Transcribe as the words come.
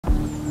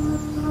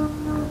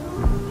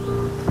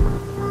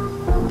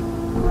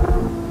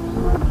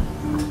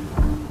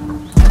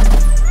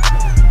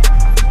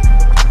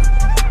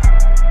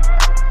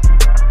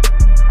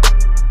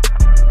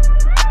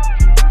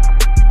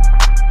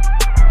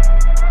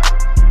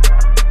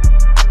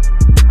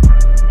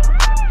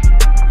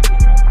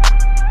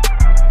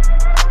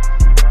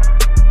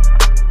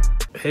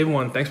Hey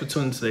everyone, thanks for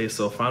tuning in today.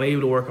 So finally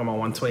able to work on my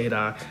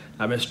 128i.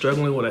 I've been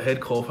struggling with a head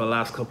cold for the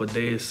last couple of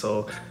days,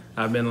 so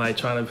I've been like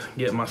trying to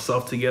get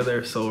myself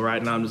together. So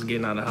right now I'm just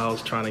getting out of the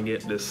house trying to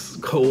get this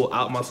cold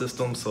out my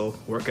system, so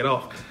work it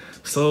off.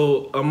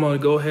 So I'm gonna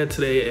go ahead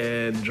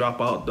today and drop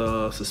out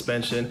the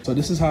suspension. So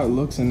this is how it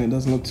looks, and it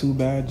doesn't look too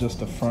bad. Just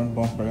the front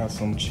bumper got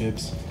some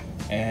chips,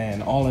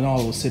 and all in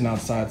all it was sitting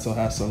outside, so it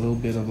has a little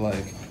bit of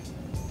like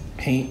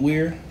paint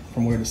wear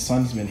from where the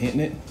sun's been hitting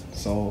it.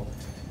 So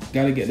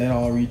got to get that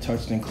all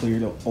retouched and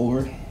cleared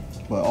over.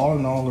 But all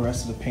in all, the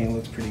rest of the paint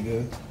looks pretty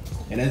good.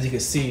 And as you can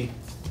see,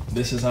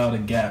 this is how the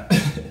gap,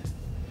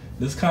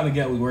 this kind of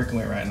gap we're working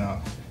with right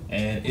now.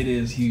 And it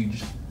is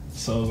huge.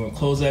 So we're gonna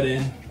close that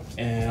in,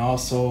 and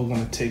also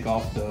gonna take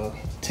off the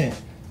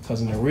tint,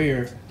 because in the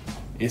rear,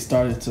 it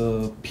started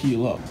to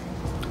peel up.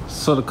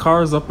 So the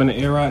car is up in the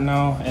air right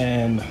now,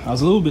 and I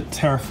was a little bit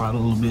terrified a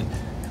little bit.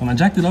 When I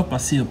jacked it up, I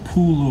see a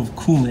pool of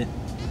coolant,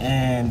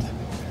 and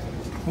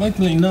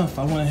luckily enough,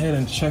 I went ahead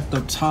and checked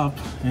up top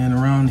and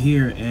around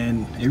here,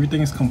 and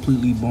everything is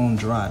completely bone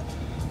dry.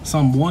 So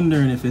I'm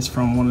wondering if it's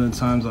from one of the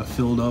times I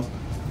filled up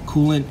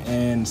coolant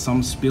and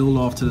some spilled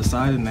off to the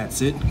side, and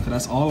that's it, because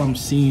that's all I'm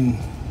seeing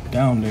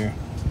down there.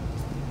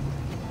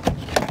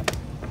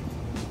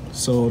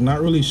 So not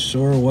really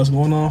sure what's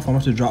going on. I'm gonna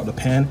have to drop the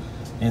pan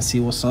and see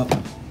what's up.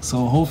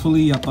 So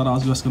hopefully, I thought I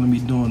was just gonna be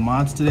doing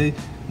mods today,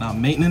 not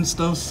maintenance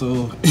stuff,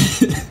 so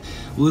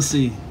we'll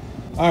see.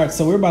 All right,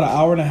 so we're about an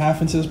hour and a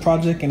half into this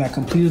project, and I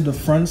completed the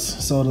fronts.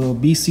 So the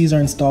BCs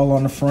are installed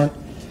on the front,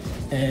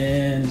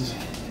 and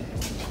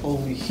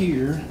over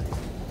here,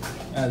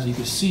 as you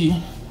can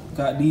see,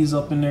 got these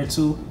up in there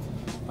too.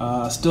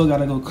 Still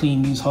gotta go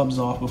clean these hubs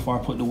off before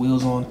I put the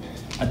wheels on.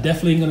 I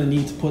definitely gonna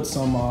need to put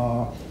some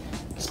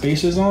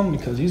spacers on,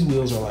 because these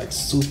wheels are like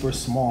super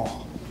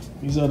small.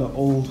 These are the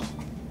old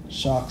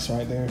shocks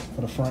right there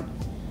for the front.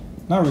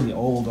 Not really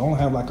old, I only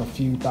have like a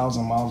few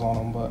thousand miles on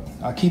them, but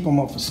I keep them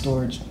up for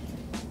storage.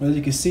 As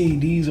you can see,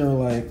 these are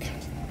like,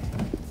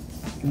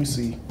 let me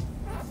see,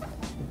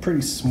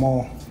 pretty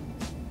small.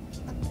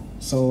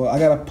 So I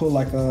gotta put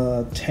like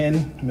a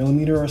 10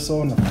 millimeter or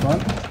so in the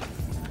front,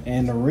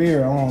 and the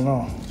rear, I don't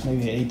know,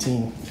 maybe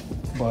 18.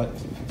 But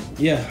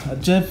yeah, I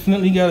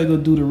definitely gotta go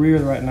do the rear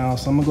right now.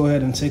 So I'm gonna go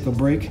ahead and take a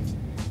break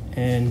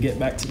and get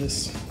back to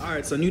this. All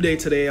right, so new day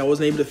today. I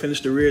wasn't able to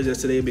finish the rears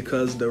yesterday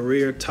because the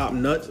rear top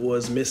nut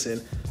was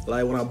missing.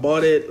 Like when I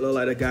bought it, looked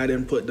like the guy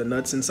didn't put the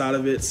nuts inside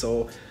of it.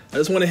 So I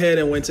just went ahead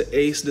and went to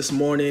Ace this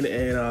morning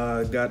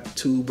and got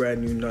 2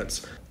 brand new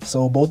nuts.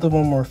 So both of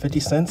them were 50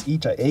 cents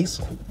each at Ace,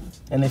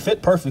 and they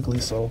fit perfectly.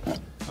 So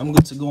I'm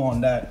good to go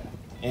on that.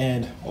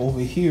 And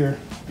over here,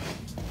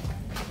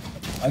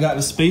 I got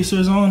the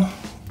spacers on.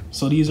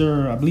 So these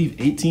are, I believe,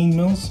 18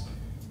 mils.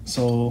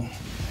 So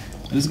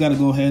I just got to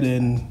go ahead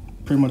and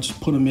pretty much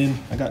put them in.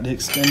 I got the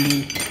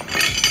extended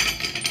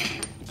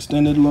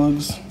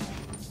lugs.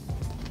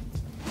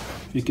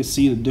 You can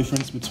see the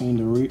difference between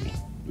the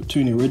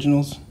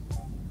originals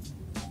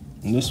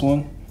and this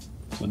one.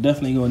 So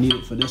definitely gonna need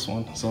it for this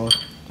one. So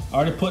I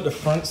already put the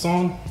fronts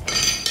on.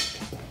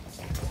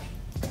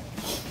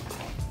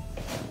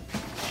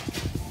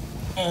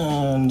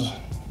 And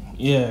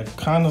yeah,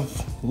 kind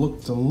of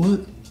looked a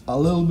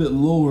little bit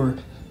lower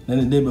than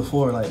it did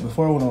before. Like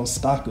before when I was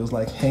stock, it was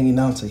like hanging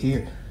down to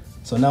here.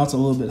 So now it's a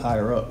little bit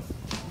higher up.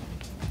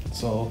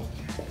 So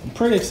I'm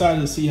pretty excited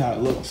to see how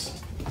it looks.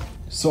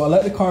 So I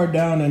let the car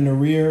down, and the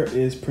rear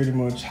is pretty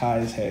much high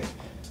as heck.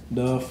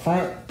 The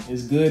front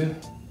is good.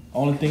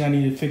 Only thing I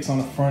need to fix on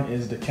the front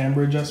is the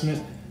camber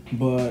adjustment,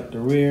 but the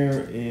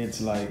rear,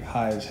 it's like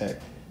high as heck.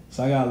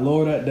 So I gotta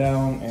lower that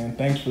down, and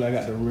thankfully I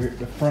got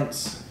the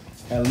fronts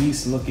at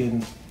least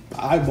looking,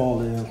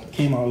 eyeballed it,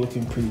 came out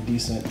looking pretty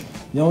decent.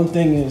 The only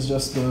thing is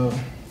just you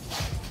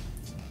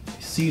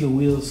see the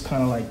wheels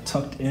kind of like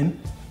tucked in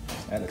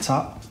at the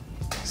top.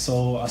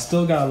 So I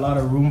still got a lot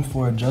of room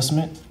for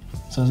adjustment.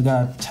 So I just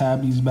gotta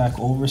tab these back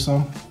over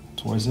some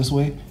towards this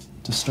way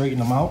to straighten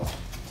them out.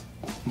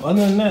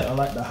 Other than that, I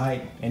like the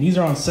height. And these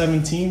are on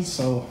 17s,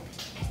 so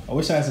I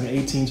wish I had some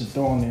 18s to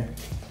throw on there.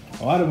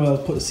 I might have well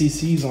put the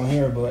CCs on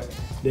here, but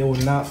they will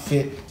not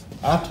fit.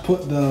 I have to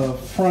put the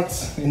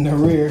fronts in the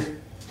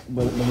rear,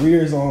 but the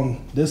rears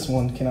on this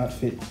one cannot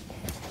fit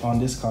on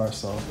this car,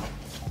 so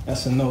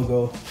that's a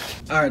no-go.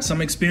 All right, so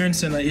I'm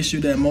experiencing an issue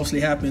that mostly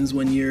happens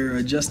when you're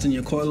adjusting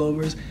your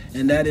coilovers,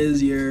 and that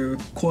is your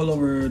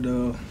coilover,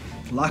 the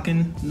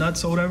locking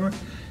nuts or whatever,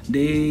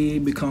 they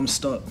become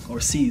stuck or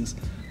seized.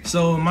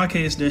 So in my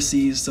case, they're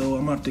seized, so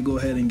I'm gonna have to go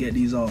ahead and get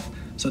these off.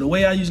 So the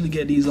way I usually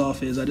get these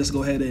off is I just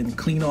go ahead and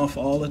clean off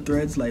all the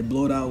threads, like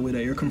blow it out with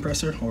an air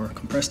compressor or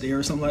compressed air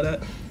or something like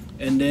that,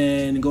 and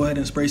then go ahead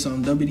and spray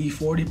some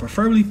WD-40,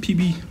 preferably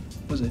PB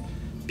Blaster.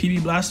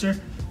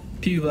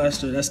 PB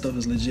Blaster, that stuff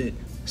is legit.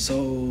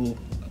 So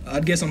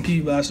I'd get some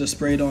PB Blaster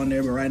sprayed on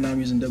there, but right now I'm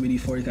using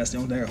WD-40. That's the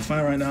only thing I can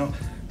find right now.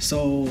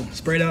 So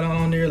spray that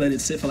on there, let it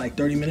sit for like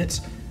 30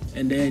 minutes,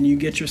 and then you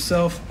get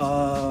yourself,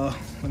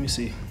 let me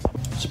see.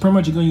 So pretty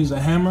much you're gonna use a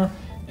hammer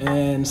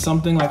and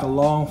something like a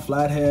long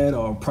flathead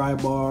or a pry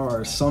bar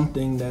or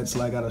something that's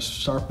like got a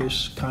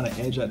sharpish kind of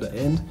edge at the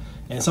end,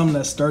 and something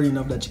that's sturdy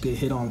enough that you could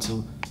hit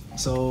onto.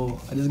 So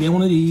I just get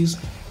one of these,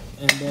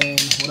 and then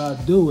what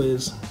I'll do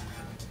is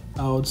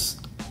I'll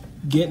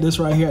get this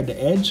right here at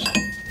the edge.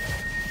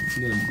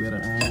 Get a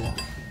better angle.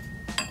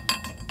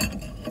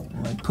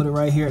 Like put it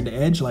right here at the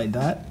edge like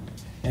that,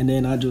 and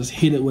then I just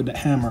hit it with the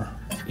hammer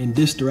in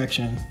this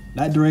direction.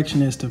 That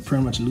direction is to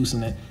pretty much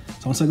loosen it.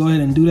 So once I go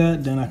ahead and do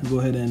that, then I can go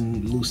ahead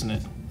and loosen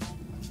it.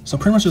 So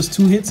pretty much just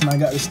 2 hits and I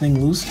got this thing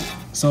loose.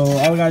 So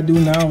all I gotta do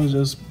now is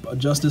just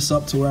adjust this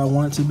up to where I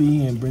want it to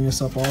be and bring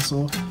this up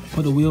also.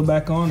 Put the wheel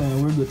back on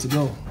and we're good to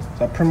go.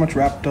 So I pretty much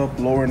wrapped up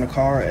lowering the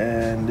car,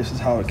 and this is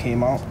how it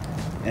came out.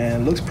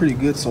 And it looks pretty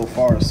good so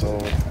far. So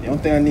the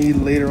only thing I need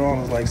later on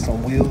is like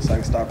some wheels so I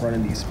can stop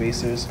running these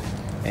spacers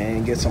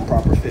and get some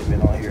proper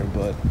fitment on here.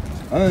 But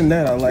other than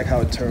that, I like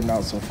how it turned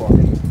out so far.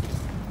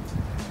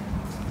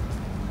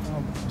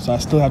 So I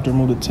still have to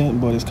remove the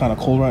tent, but it's kind of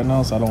cold right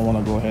now, so I don't want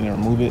to go ahead and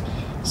remove it.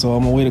 So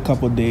I'm gonna wait a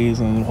couple of days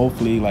and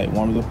hopefully like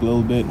warm it up a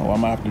little bit, or I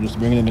might have to just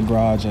bring it in the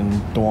garage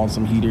and throw on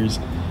some heaters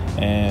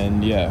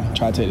and yeah,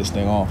 try to take this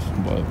thing off.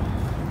 But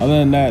other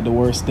than that, the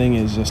worst thing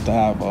is just to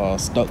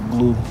have stuck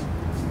glue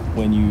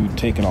when you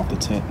take it off the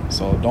tent.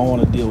 So don't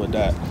want to deal with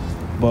that.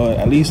 But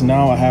at least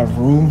now I have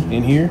room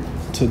in here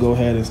to go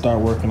ahead and start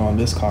working on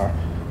this car.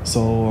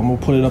 So I'm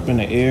gonna put it up in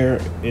the air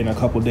in a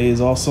couple of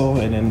days also,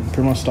 and then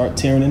pretty much start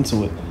tearing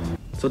into it.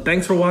 So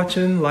thanks for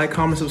watching, like,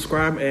 comment,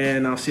 subscribe,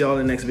 and I'll see y'all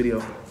in the next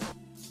video.